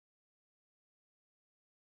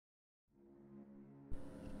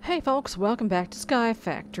Hey folks, welcome back to Sky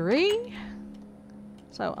Factory.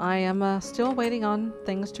 So I am still waiting on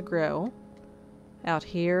things to grow out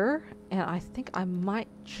here, and I think I might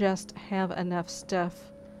just have enough stuff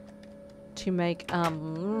to make just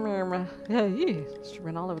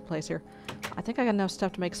run all over the place here. I think I got enough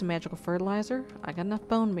stuff to make some magical fertilizer. I got enough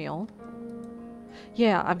bone meal.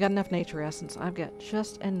 Yeah, I've got enough nature essence. I've got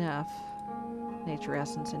just enough nature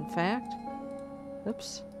essence, in fact.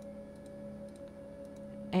 Oops.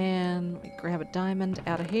 And we grab a diamond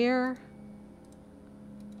out of here.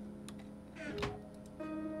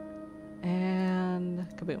 And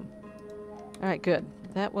kaboom. Alright, good.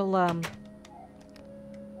 That will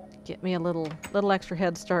get me a little extra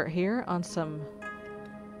head start here on some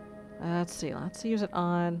let's see, let's use it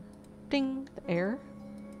on ding, the air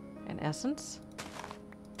and essence.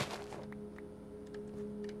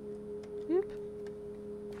 Whoop.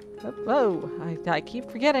 Whoa, I keep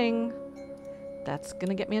forgetting. That's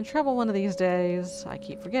gonna get me in trouble one of these days. I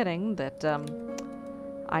keep forgetting that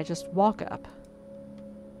I just walk up.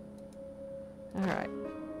 Alright.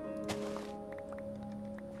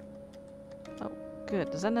 Oh,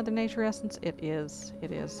 good. Is that another nature essence? It is.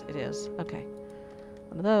 It is. It is. Okay.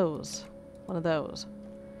 One of those. One of those.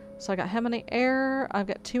 So I got how many air? I've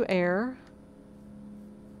got 2 air.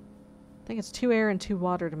 I think it's 2 air and 2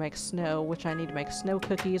 water to make snow, which I need to make snow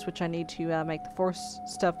cookies, which I need to make the force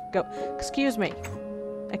stuff go. Excuse me.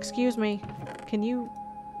 Excuse me. Can you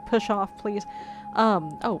push off, please?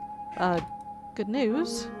 Good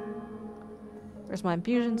news. There's my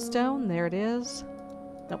infusion stone. There it is.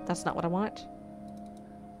 Nope, that's not what I want.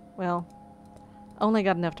 Well, only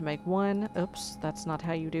got enough to make 1. Oops, that's not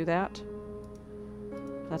how you do that.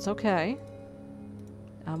 That's okay.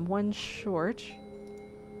 I'm 1 short.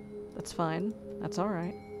 That's fine. That's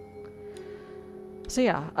alright. So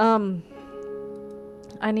yeah,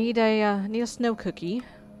 I need a snow cookie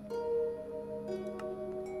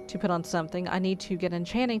to put on something. I need to get an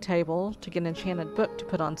enchanting table to get an enchanted book to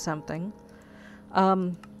put on something.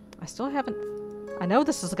 I still haven't... I know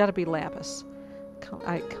this has got to be lapis.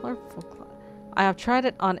 Colorful... I have tried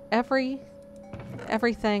it on everything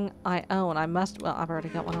I own. I must... Well, I've already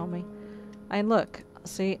got one on me. And look,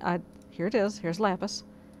 see, here it is. Here's lapis.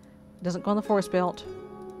 Doesn't go on the force belt.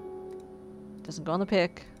 Doesn't go on the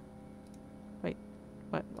pick. Wait,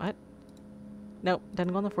 what? Nope,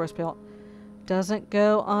 doesn't go on the force belt. Doesn't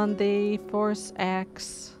go on the force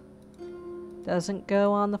axe. Doesn't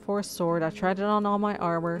go on the force sword. I tried it on all my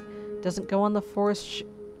armor. Doesn't go on the force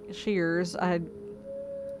shears.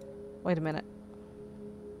 Wait a minute.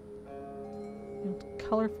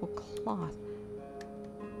 Colorful cloth.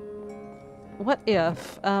 What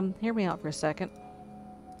if, hear me out for a second.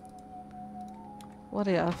 What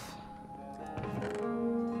if...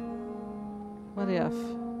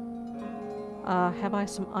 have I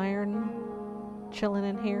some iron chilling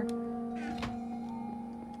in here?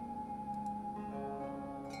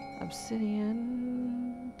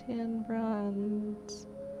 Obsidian, tin, bronze.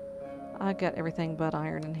 I got everything but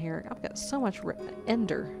iron in here. I've got so much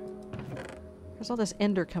ender. Where's all this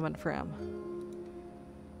ender coming from?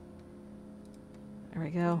 There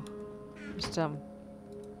we go. Just hum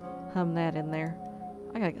that in there.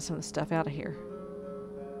 I gotta get some of this stuff out of here.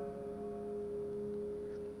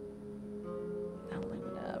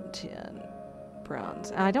 Aluminum, tin,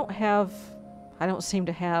 bronze. And I don't seem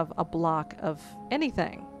to have a block of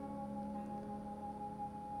anything.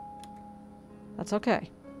 That's okay.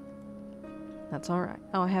 That's alright.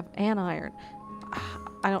 Oh, I have an iron.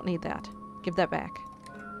 I don't need that. Give that back.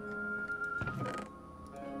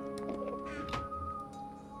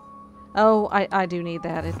 Oh, I do need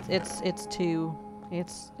that. It's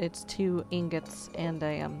 2 ingots and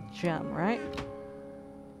a gem, right?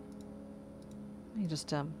 You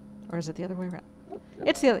just or is it the other way around?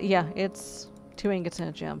 It's the other, yeah, it's 2 ingots and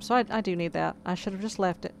a gem. So I do need that. I should have just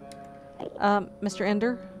left it. Mr.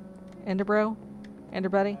 Ender bro, Ender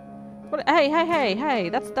buddy. What? Hey!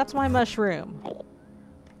 That's my mushroom.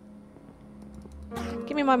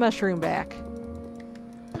 Give me my mushroom back.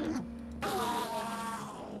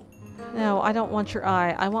 No, I don't want your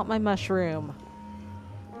eye. I want my mushroom.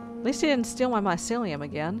 At least he didn't steal my mycelium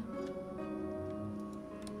again.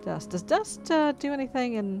 Dust. Does dust do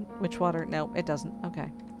anything in witch water? No, it doesn't.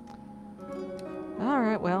 Okay.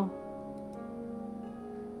 Alright, well.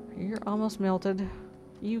 You're almost melted.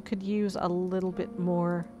 You could use a little bit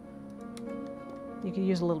more. You could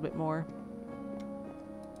use a little bit more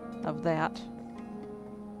of that.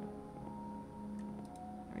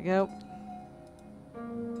 There we go.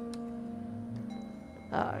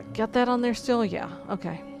 Got that on there still? Yeah.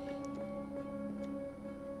 Okay.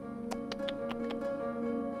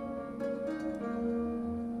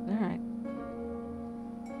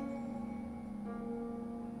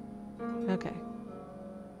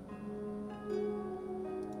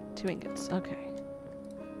 2 ingots. Okay.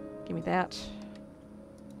 Give me that.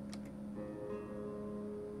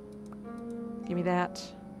 Give me that.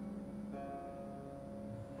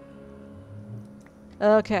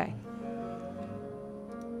 Okay.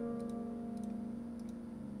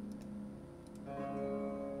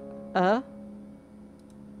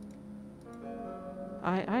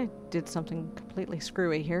 I did something completely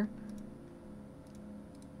screwy here.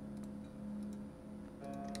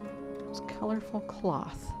 It's colorful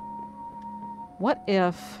cloth. What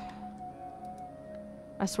if...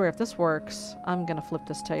 I swear, if this works, I'm gonna flip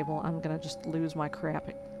this table. I'm gonna just lose my crap.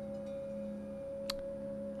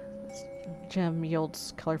 This gem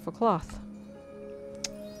yields colorful cloth.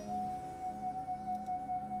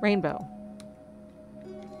 Rainbow.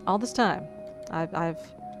 All this time, I've...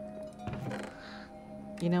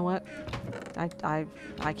 You know what? I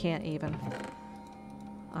can't even.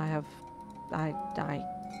 I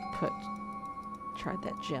tried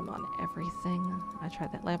that gem on everything. I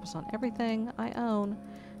tried that lapis on everything I own.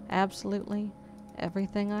 Absolutely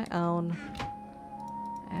everything I own.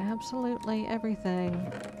 Absolutely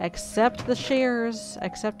everything. Except the shears.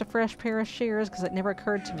 Except a fresh pair of shears, because it never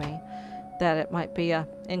occurred to me that it might be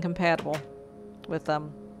incompatible with,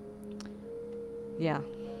 yeah.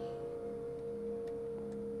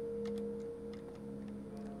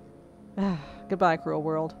 Goodbye, cruel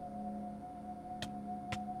world.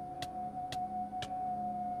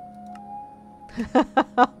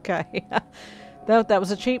 Okay. That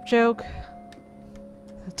was a cheap joke.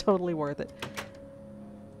 Totally worth it.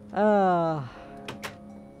 Let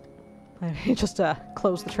me just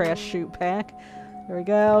close the trash chute back. There we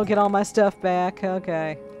go. Get all my stuff back.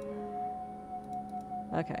 Okay.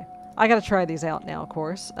 Okay. I gotta try these out now, of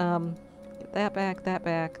course. Get that back, that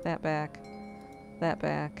back, that back, that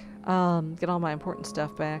back. Get all my important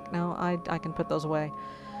stuff back. Now I can put those away.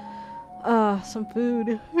 Some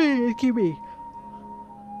food. Excuse me.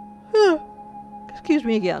 Excuse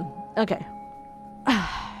me again. Okay.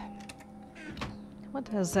 What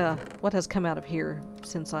has come out of here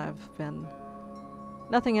since I've been...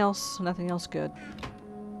 Nothing else good.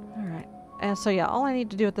 Alright. And so yeah, all I need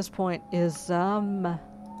to do at this point is,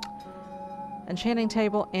 enchanting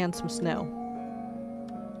table and some snow.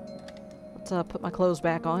 Let's, put my clothes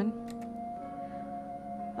back on.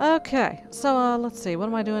 Okay, so, let's see, what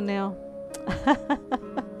am I doing now?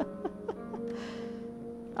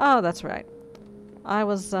 Oh, that's right. I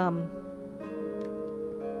was doing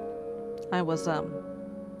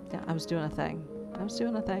a thing.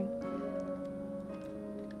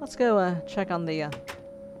 Let's go, check on the,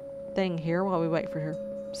 thing here while we wait for her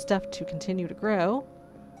stuff to continue to grow.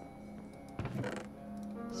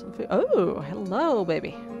 Some food. Oh, hello,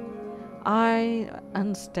 baby.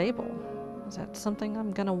 Unstable. Is that something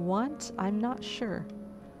I'm gonna want? I'm not sure.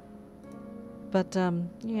 But,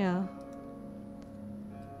 yeah.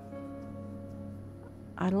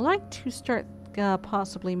 I'd like to start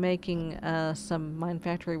possibly making some Mine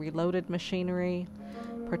Factory Reloaded machinery,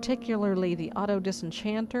 particularly the Auto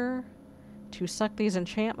Disenchanter, to suck these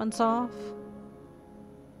enchantments off.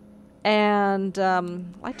 And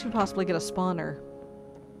I'd like to possibly get a spawner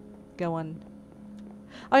going.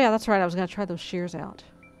 Oh yeah, that's right, I was going to try those shears out.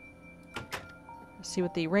 See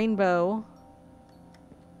what the rainbow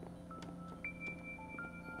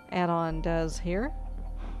add-on does here.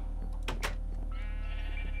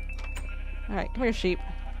 Alright, come here, sheep.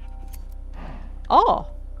 Oh!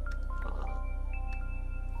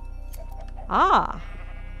 Ah!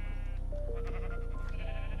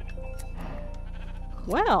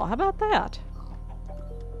 Well, how about that?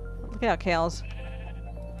 Look out, cows.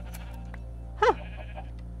 Huh!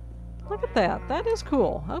 Look at that. That is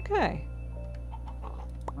cool. Okay.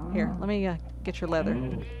 Here, let me get your leather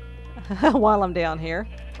while I'm down here.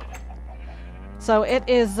 So it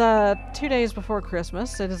is 2 days before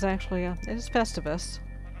Christmas. It is actually it is Festivus,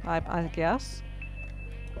 I guess.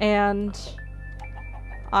 And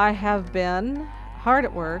I have been hard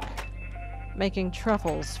at work making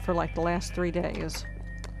truffles for like the last 3 days.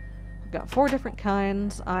 I've got 4 different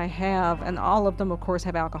kinds. I have, and all of them of course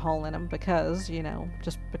have alcohol in them because, you know,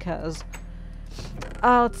 just because.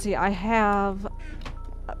 Let's see, I have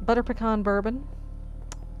butter pecan bourbon.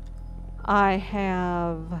 I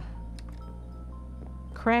have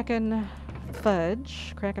Kraken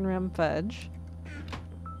rim fudge.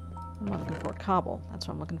 I'm not looking for cobble. That's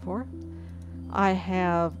what I'm looking for. I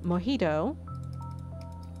have mojito,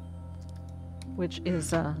 which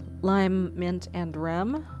is lime, mint, and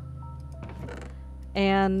rum.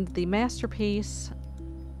 And the masterpiece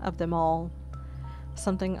of them all,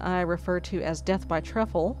 something I refer to as Death by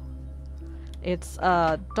Truffle. It's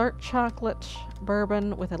dark chocolate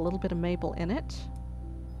bourbon with a little bit of maple in it.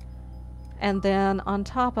 And then on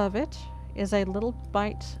top of it is a little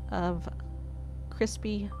bite of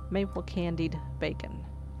crispy maple candied bacon.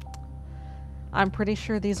 I'm pretty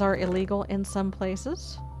sure these are illegal in some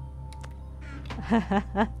places.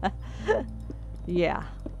 Yeah.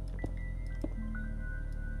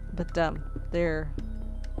 But they're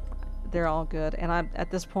all good. And I'm at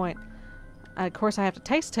this point, of course, I have to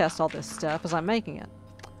taste test all this stuff as I'm making it.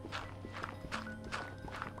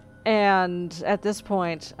 And at this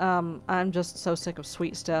point, I'm just so sick of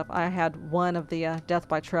sweet stuff. I had one of the Death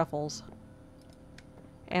by Truffles,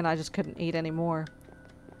 and I just couldn't eat anymore.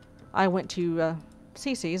 I went to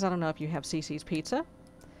CC's. I don't know if you have CC's Pizza,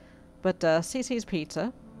 but CC's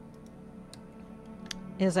Pizza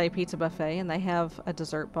is a pizza buffet, and they have a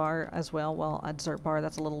dessert bar as well. Well, a dessert bar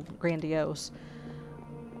that's a little grandiose.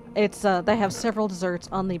 It's they have several desserts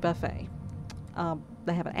on the buffet.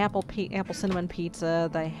 They have an apple cinnamon pizza.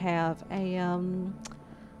 They have a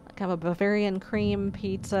kind of a Bavarian cream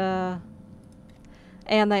pizza,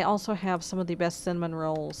 and they also have some of the best cinnamon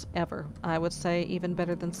rolls ever. I would say even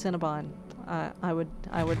better than Cinnabon. I would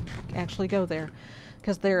actually go there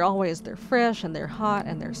because they're fresh and they're hot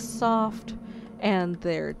and they're soft and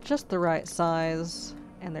they're just the right size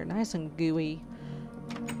and they're nice and gooey.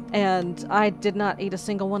 And I did not eat a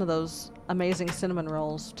single one of those amazing cinnamon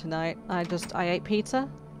rolls tonight. I ate pizza,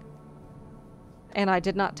 and I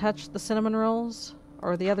did not touch the cinnamon rolls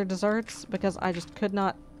or the other desserts because I just could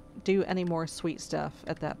not do any more sweet stuff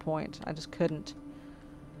at that point. I just couldn't.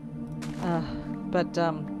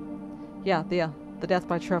 Yeah, the Death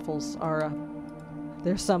by Truffles are,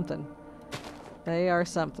 they're something. They are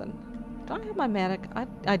something. Do I have my Matic?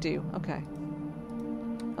 I do. Okay.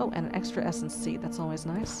 Oh, and an extra essence seed. That's always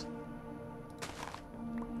nice.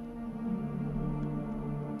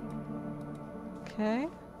 Okay.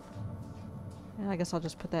 And I guess I'll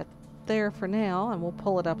just put that there for now, and we'll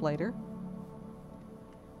pull it up later.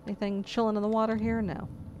 Anything chilling in the water here? No.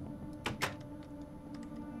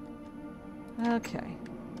 Okay.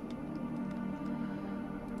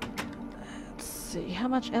 Let's see. How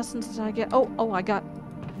much essence did I get? Oh,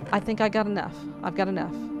 I think I got enough. I've got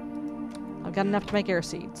enough. I've got enough to make air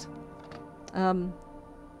seeds. No,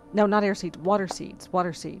 not air seeds. Water seeds.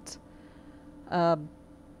 Water seeds. Well,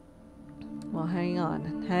 hang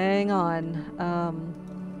on. Hang on.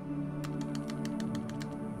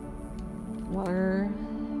 Water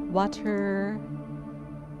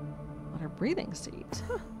breathing seeds.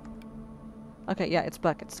 Huh. Okay, yeah, it's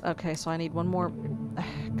buckets. Okay, so I need one more.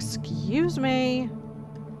 Excuse me.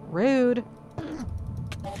 Rude.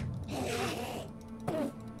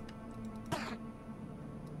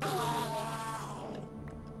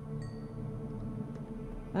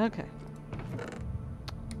 Okay.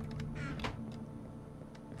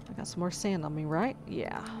 I got some more sand on me, right?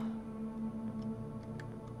 Yeah.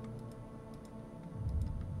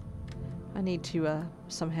 I need to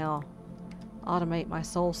somehow automate my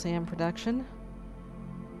soul sand production.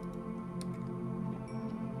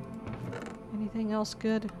 Anything else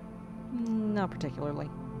good? Not particularly.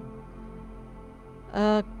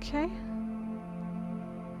 Okay.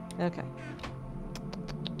 Okay.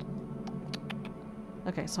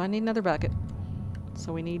 Okay, so I need another bucket.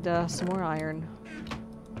 So we need some more iron.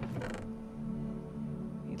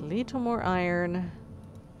 Need a little more iron.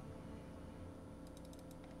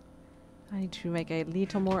 I need to make a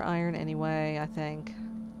little more iron anyway, I think.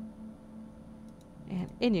 And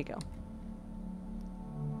in you go.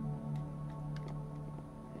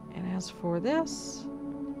 And as for this...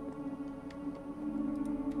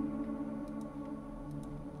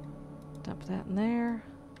 dump that in there.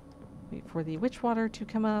 Wait for the witch water to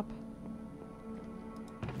come up.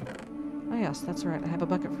 Oh yes, that's right. I have a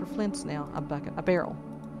bucket for flints now. A barrel.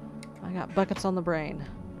 I got buckets on the brain.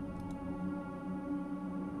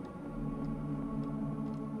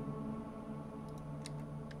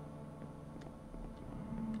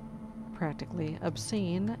 Practically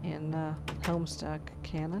obscene in Homestuck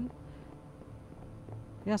canon.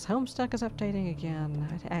 Yes, Homestuck is updating again.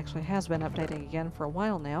 It actually has been updating again for a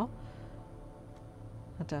while now.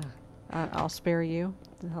 But I'll spare you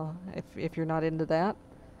if you're not into that.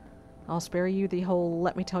 I'll spare you the whole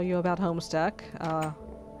let me tell you about Homestuck.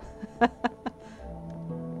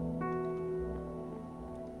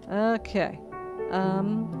 Okay.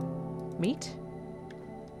 Meat?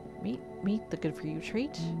 Meat, the good for you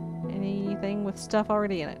treat. Anything with stuff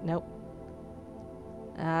already in it? Nope.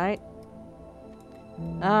 Alright.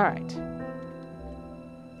 Alright.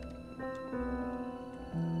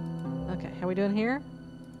 Okay, how we doing here?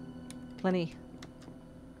 Plenty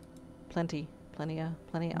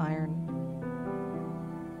iron.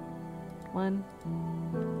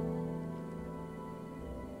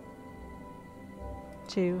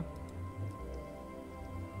 2,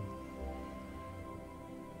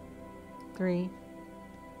 3.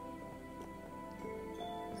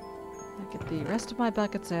 I'll get the rest of my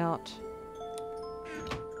buckets out.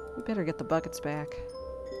 We better get the buckets back.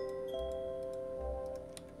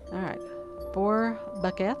 Alright, 4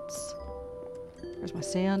 buckets. There's my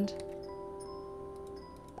sand.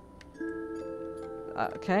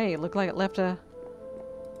 Okay, looked like it left a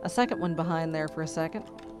second one behind there for a second.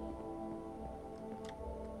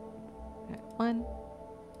 Okay, 1,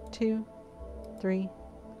 2, 3,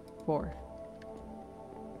 4.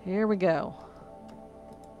 Here we go.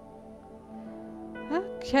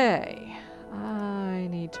 Okay, I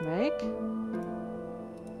need to make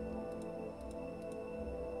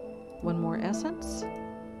 1 more essence.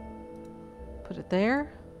 Put it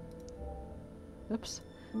there. Oops.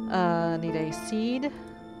 Need a seed.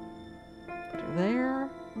 Put her there.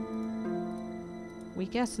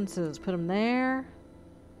 Weak essences. Put them there.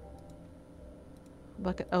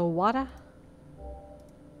 Bucket of water.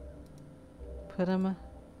 Put them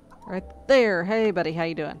right there. Hey, buddy. How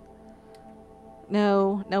you doing?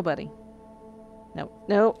 No. No, buddy. No.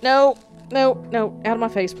 No. No. No. No. Out of my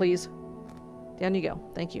face, please. Down you go.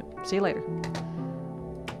 Thank you. See you later.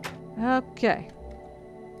 Okay.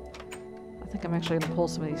 I think I'm actually going to pull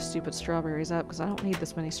some of these stupid strawberries up because I don't need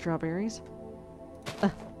this many strawberries.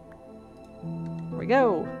 Here we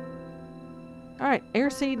go. Alright, air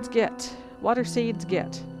seeds get. Water seeds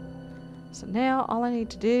get. So now all I need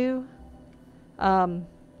to do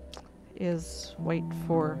is wait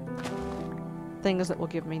for things that will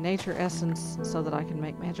give me nature essence so that I can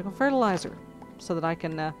make magical fertilizer. So that I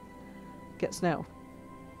can get snow.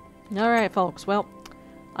 Alright, folks. Well,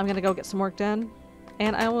 I'm going to go get some work done.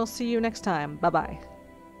 And I will see you next time. Bye-bye.